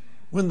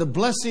 When the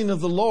blessing of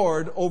the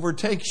Lord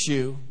overtakes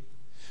you,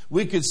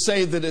 we could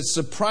say that it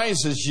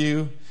surprises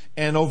you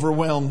and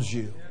overwhelms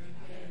you.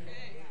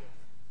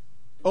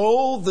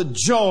 Oh, the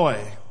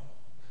joy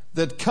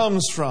that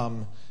comes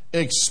from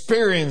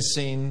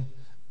experiencing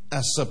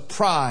a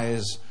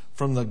surprise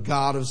from the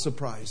God of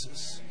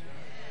surprises.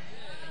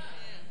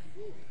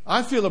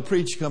 I feel a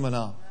preach coming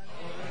on.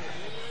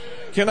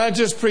 Can I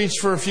just preach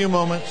for a few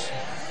moments?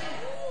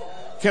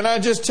 Can I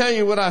just tell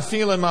you what I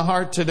feel in my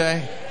heart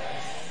today?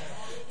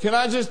 Can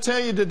I just tell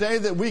you today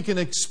that we can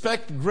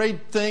expect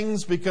great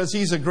things because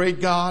He's a great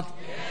God?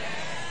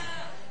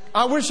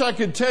 I wish I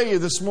could tell you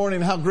this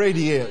morning how great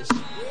He is.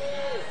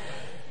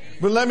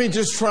 But let me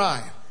just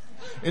try.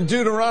 In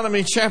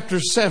Deuteronomy chapter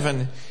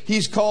 7,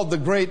 He's called the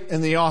great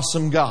and the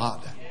awesome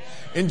God.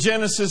 In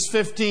Genesis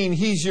 15,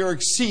 He's your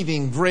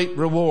exceeding great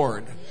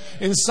reward.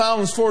 In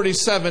Psalms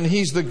 47,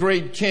 He's the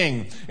great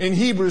King. In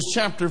Hebrews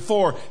chapter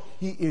 4,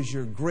 He is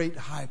your great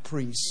high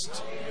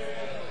priest.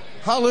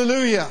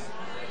 Hallelujah.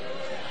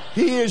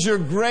 He is your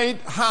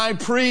great high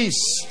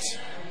priest.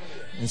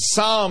 In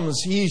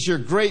Psalms, He's your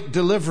great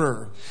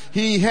deliverer.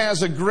 He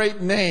has a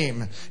great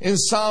name. In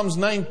Psalms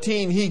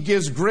 19, He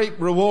gives great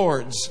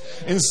rewards.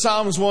 In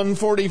Psalms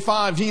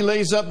 145, He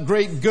lays up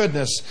great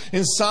goodness.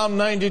 In Psalm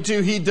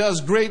 92, He does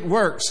great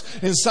works.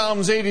 In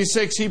Psalms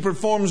 86, He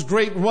performs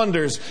great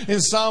wonders. In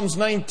Psalms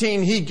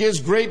 19, He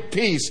gives great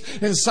peace.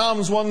 In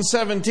Psalms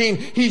 117,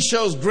 He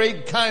shows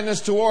great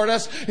kindness toward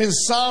us. In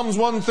Psalms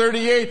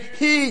 138,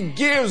 He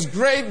gives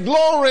great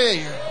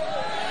glory.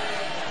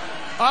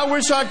 I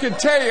wish I could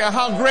tell you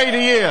how great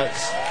He is.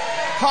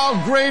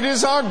 How great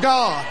is our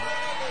God.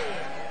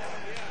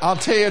 I'll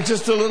tell you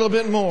just a little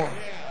bit more.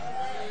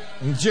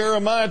 In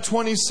Jeremiah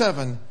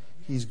 27,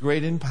 He's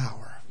great in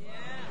power.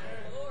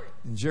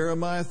 In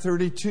Jeremiah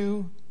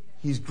 32,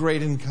 He's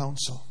great in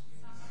counsel.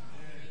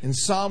 In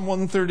Psalm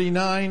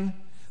 139,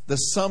 the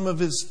sum of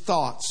His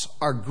thoughts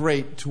are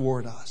great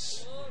toward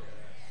us.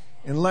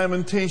 In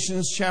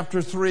Lamentations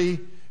chapter 3,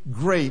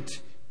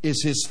 great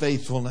is His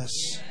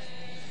faithfulness.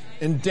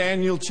 In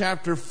Daniel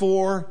chapter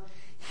 4,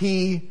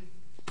 He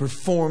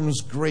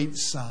performs great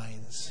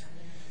signs.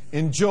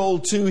 In Joel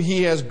 2,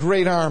 He has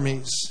great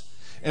armies.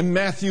 In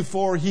Matthew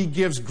 4, He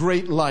gives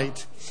great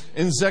light.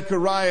 In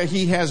Zechariah,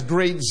 He has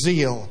great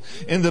zeal.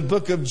 In the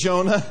book of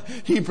Jonah,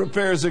 He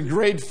prepares a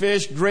great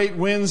fish, great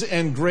winds,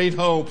 and great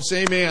hopes.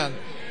 Amen.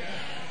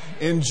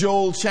 In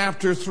Joel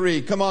chapter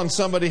 3, come on,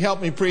 somebody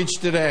help me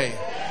preach today.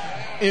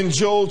 In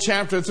Joel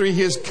chapter 3,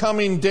 His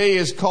coming day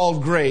is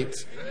called great.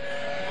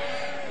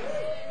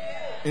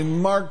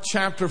 In Mark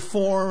chapter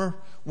 4,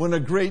 when a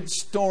great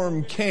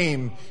storm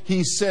came,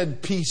 He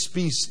said, peace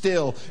be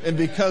still. And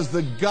because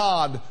the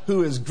God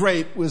who is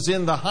great was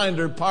in the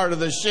hinder part of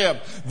the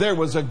ship, there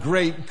was a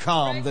great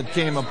calm that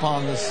came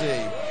upon the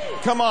sea.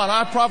 Come on,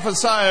 I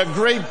prophesy a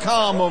great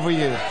calm over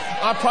you.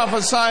 I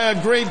prophesy a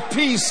great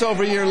peace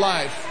over your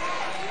life.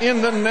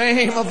 In the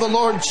name of the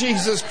Lord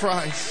Jesus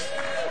Christ.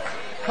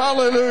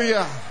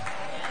 Hallelujah.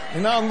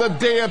 And on the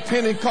day of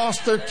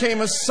Pentecost, there came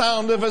a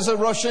sound as a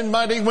rushing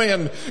mighty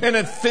wind, and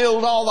it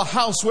filled all the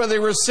house where they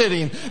were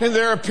sitting. And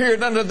there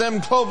appeared unto them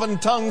cloven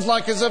tongues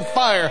like as of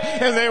fire.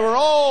 And they were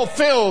all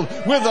filled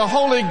with the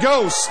Holy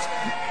Ghost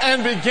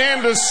and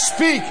began to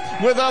speak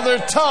with other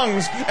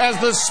tongues as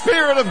the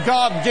Spirit of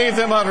God gave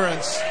them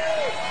utterance.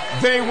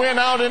 They went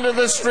out into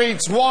the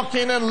streets,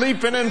 walking and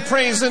leaping and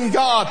praising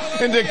God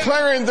and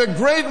declaring the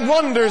great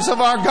wonders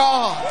of our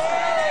God.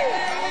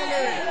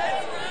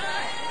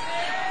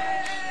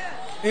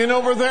 And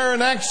over there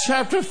in Acts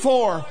chapter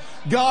 4,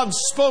 God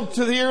spoke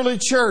to the early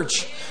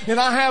church. And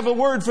I have a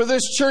word for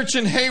this church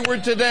in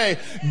Hayward today.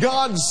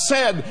 God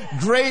said,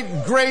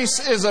 great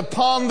grace is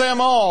upon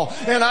them all.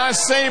 And I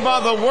say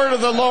by the word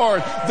of the Lord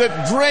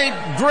that great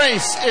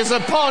grace is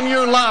upon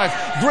your life.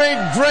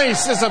 Great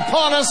grace is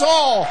upon us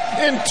all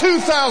in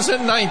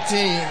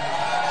 2019.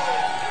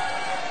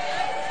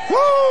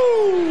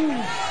 Woo!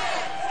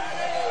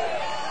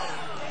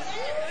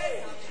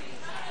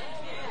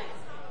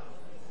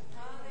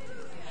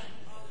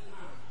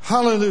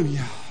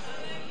 Hallelujah.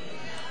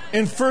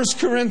 In 1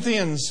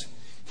 Corinthians,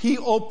 He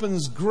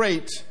opens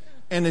great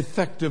and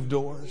effective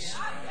doors.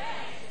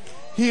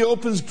 He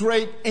opens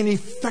great and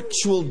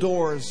effectual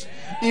doors.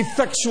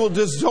 Effectual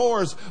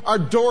doors are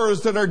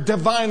doors that are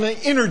divinely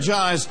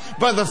energized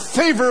by the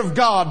favor of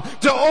God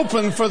to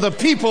open for the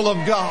people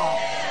of God.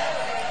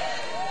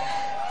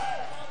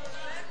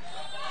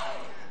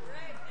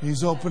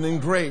 He's opening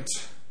great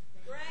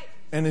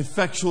and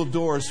effectual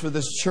doors for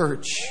this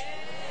church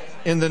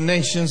in the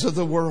nations of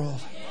the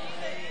world.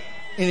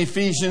 In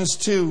Ephesians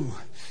 2,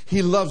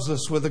 He loves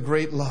us with a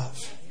great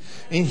love.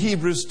 In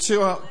Hebrews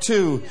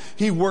 2,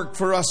 He worked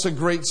for us a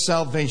great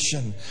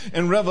salvation.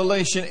 In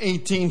Revelation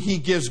 18, He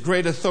gives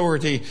great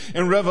authority.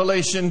 In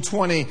Revelation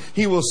 20,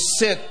 He will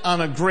sit on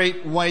a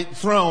great white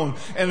throne.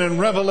 And in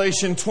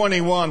Revelation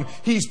 21,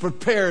 He's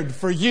prepared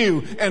for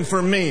you and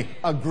for me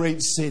a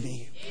great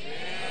city.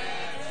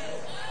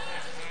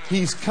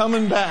 He's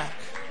coming back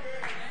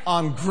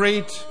on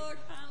great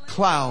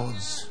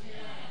clouds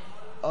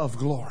of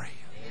glory.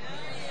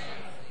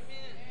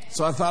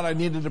 So I thought I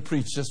needed to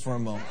preach just for a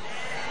moment.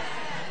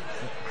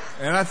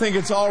 And I think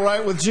it's all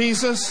right with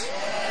Jesus.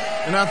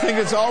 And I think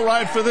it's all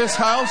right for this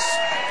house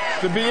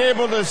to be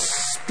able to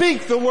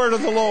speak the word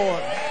of the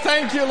Lord.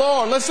 Thank you,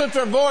 Lord. Let's lift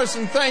our voice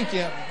and thank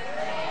Him.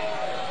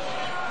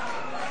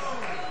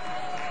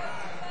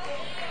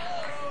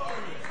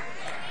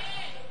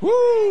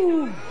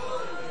 Woo!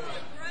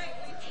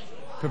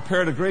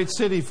 Prepared a great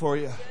city for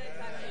you.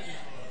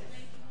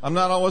 I'm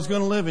not always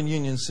going to live in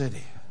Union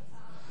City.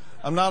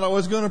 I'm not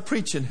always going to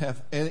preach in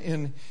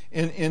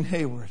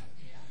Hayward.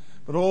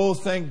 But oh,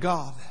 thank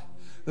God,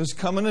 there's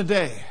coming a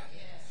day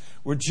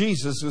where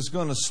Jesus is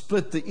going to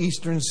split the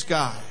eastern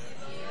sky.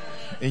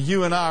 And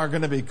you and I are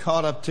going to be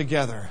caught up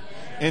together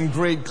in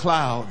great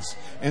clouds.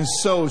 And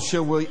so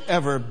shall we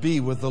ever be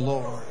with the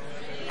Lord.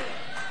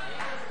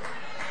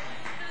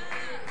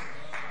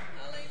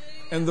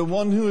 And the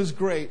one who is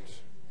great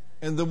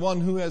and the one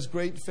who has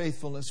great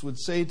faithfulness would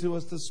say to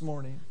us this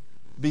morning,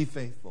 be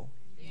faithful.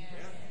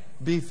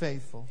 Be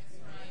faithful.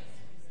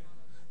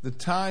 The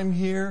time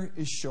here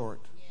is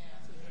short.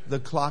 The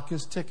clock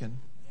is ticking.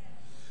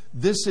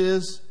 This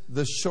is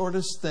the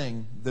shortest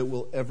thing that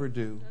we'll ever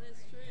do.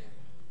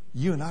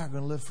 You and I are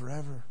going to live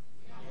forever.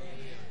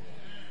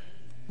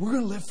 We're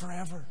going to live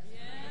forever.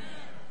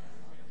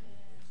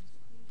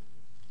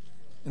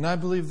 And I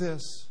believe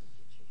this,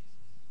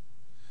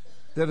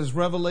 that as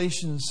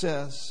Revelation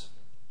says,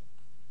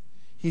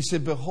 He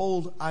said,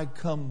 behold, I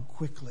come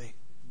quickly.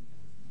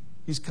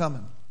 He's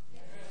coming.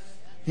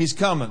 He's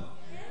coming.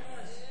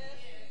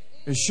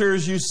 As sure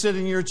as you sit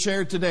in your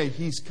chair today,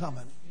 He's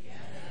coming.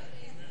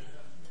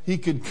 He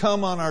could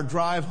come on our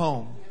drive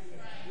home,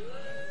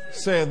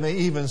 saying,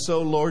 even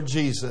so, Lord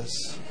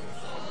Jesus,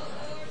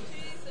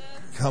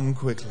 come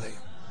quickly.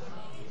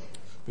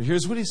 But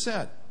here's what He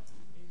said.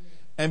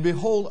 And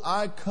behold,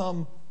 I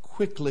come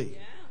quickly.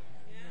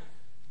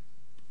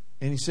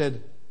 And He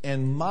said,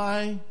 and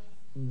my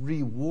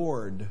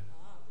reward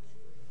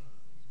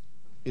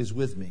is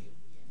with me.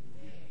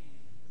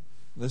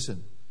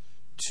 Listen,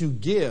 to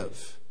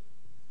give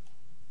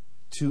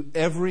to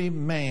every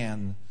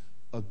man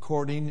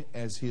according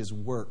as his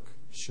work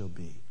shall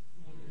be.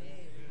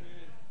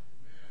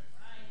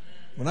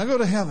 When I go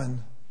to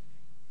heaven,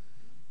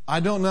 I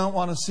do not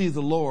want to see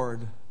the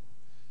Lord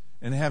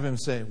and have Him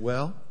say,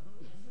 well,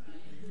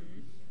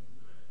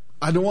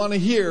 I don't want to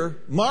hear,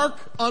 Mark,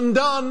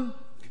 undone.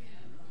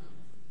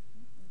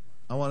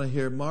 I want to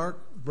hear,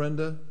 Mark,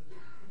 Brenda,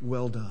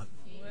 well done.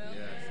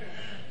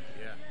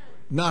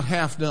 Not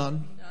half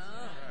done,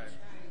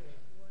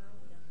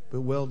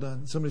 but well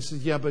done. Somebody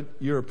says, yeah, but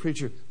you're a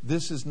preacher.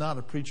 This is not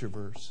a preacher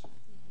verse.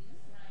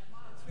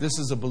 This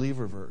is a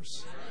believer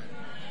verse.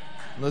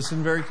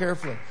 Listen very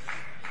carefully.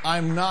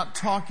 I'm not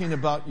talking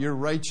about your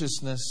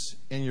righteousness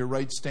and your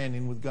right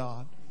standing with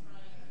God.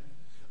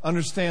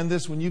 Understand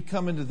this, when you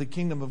come into the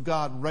kingdom of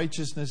God,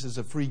 righteousness is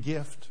a free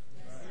gift.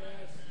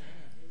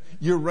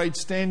 Your right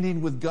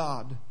standing with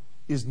God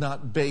is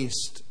not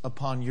based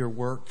upon your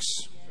works.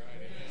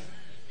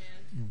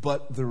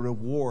 but the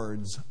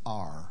rewards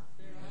are.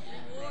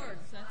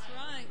 Rewards, that's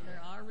right.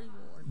 There are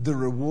rewards. The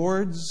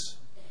rewards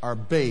are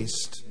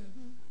based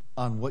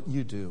on what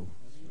you do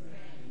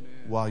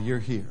while you're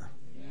here.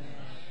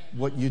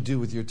 What you do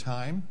with your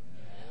time,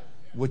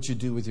 what you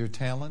do with your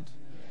talent,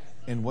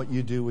 and what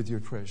you do with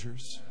your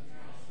treasures.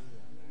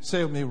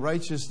 Say with me,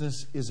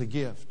 righteousness is a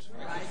gift.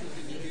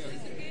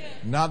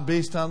 Not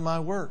based on my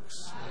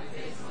works,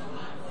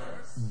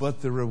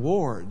 but the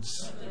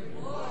rewards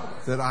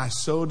that I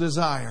so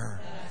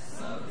desire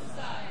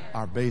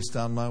are based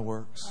on my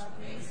works.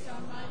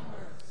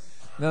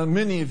 Now,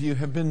 many of you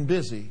have been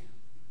busy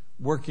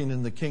working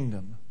in the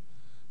kingdom.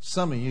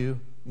 Some of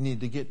you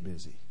need to get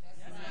busy.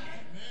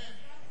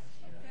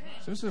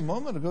 So just a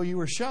moment ago you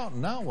were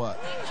shouting. Now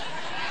what?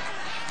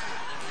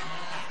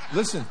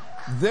 Listen,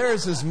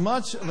 there's as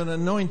much of an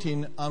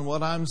anointing on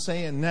what I'm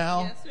saying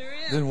now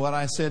than what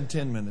I said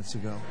 10 minutes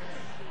ago.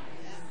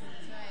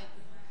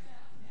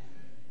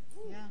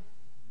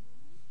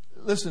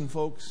 Listen,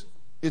 folks,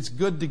 it's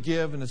good to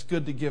give and it's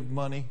good to give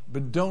money,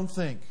 but don't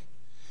think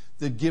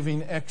that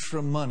giving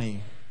extra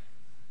money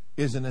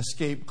is an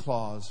escape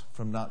clause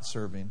from not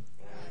serving.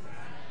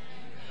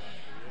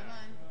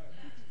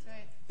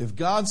 If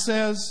God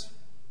says,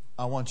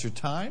 I want your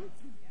time,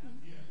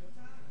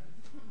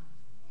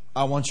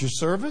 I want your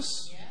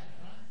service,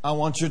 I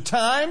want your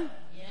time,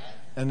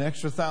 an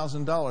extra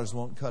 $1,000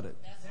 won't cut it.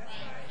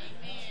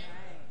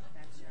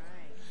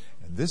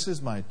 And this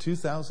is my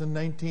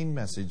 2019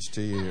 message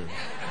to you.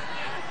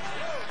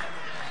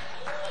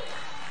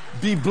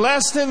 Be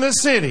blessed in the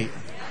city.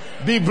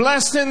 Be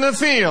blessed in the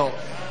field.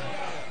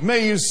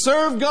 May you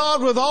serve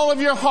God with all of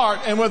your heart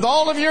and with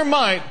all of your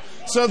might,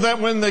 so that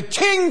when the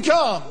King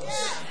comes,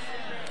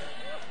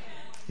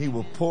 He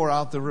will pour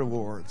out the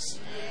rewards.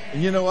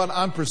 And you know what?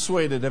 I'm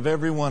persuaded of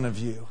every one of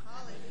you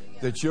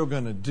that you're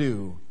going to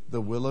do the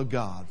will of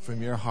God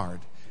from your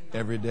heart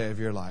every day of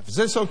your life. Is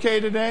this okay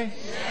today?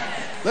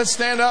 Yes. Let's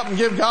stand up and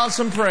give God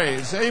some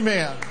praise.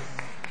 Amen.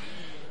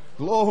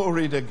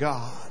 Glory to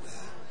God.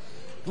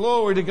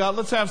 Glory to God.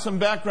 Let's have some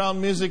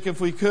background music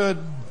if we could.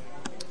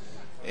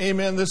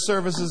 Amen. This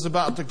service is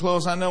about to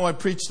close. I know I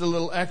preached a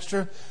little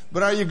extra,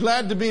 but are you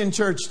glad to be in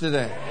church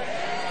today?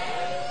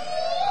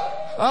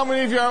 How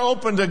many of you are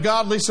open to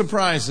godly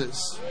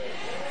surprises?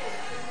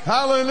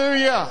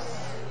 Hallelujah.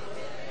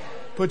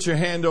 Put your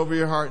hand over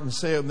your heart and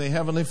say with me,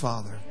 Heavenly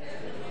Father,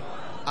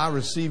 I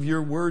receive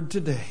your word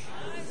today.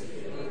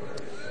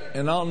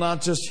 And I'll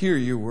not just hear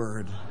your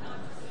word,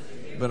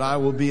 but I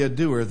will be a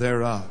doer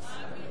thereof.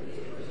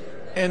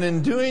 And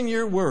in doing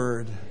your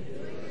word,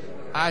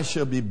 I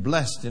shall be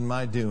blessed in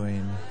my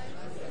doing.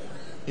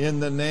 In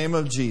the name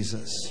of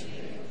Jesus.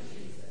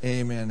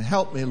 Amen.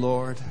 Help me,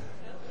 Lord.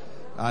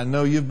 I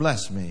know you've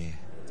blessed me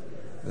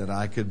that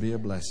I could be a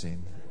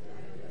blessing.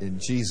 In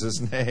Jesus'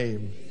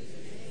 name.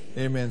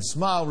 Amen.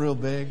 Smile real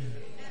big.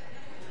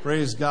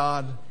 Praise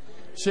God.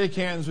 Shake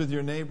hands with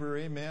your neighbor.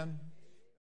 Amen.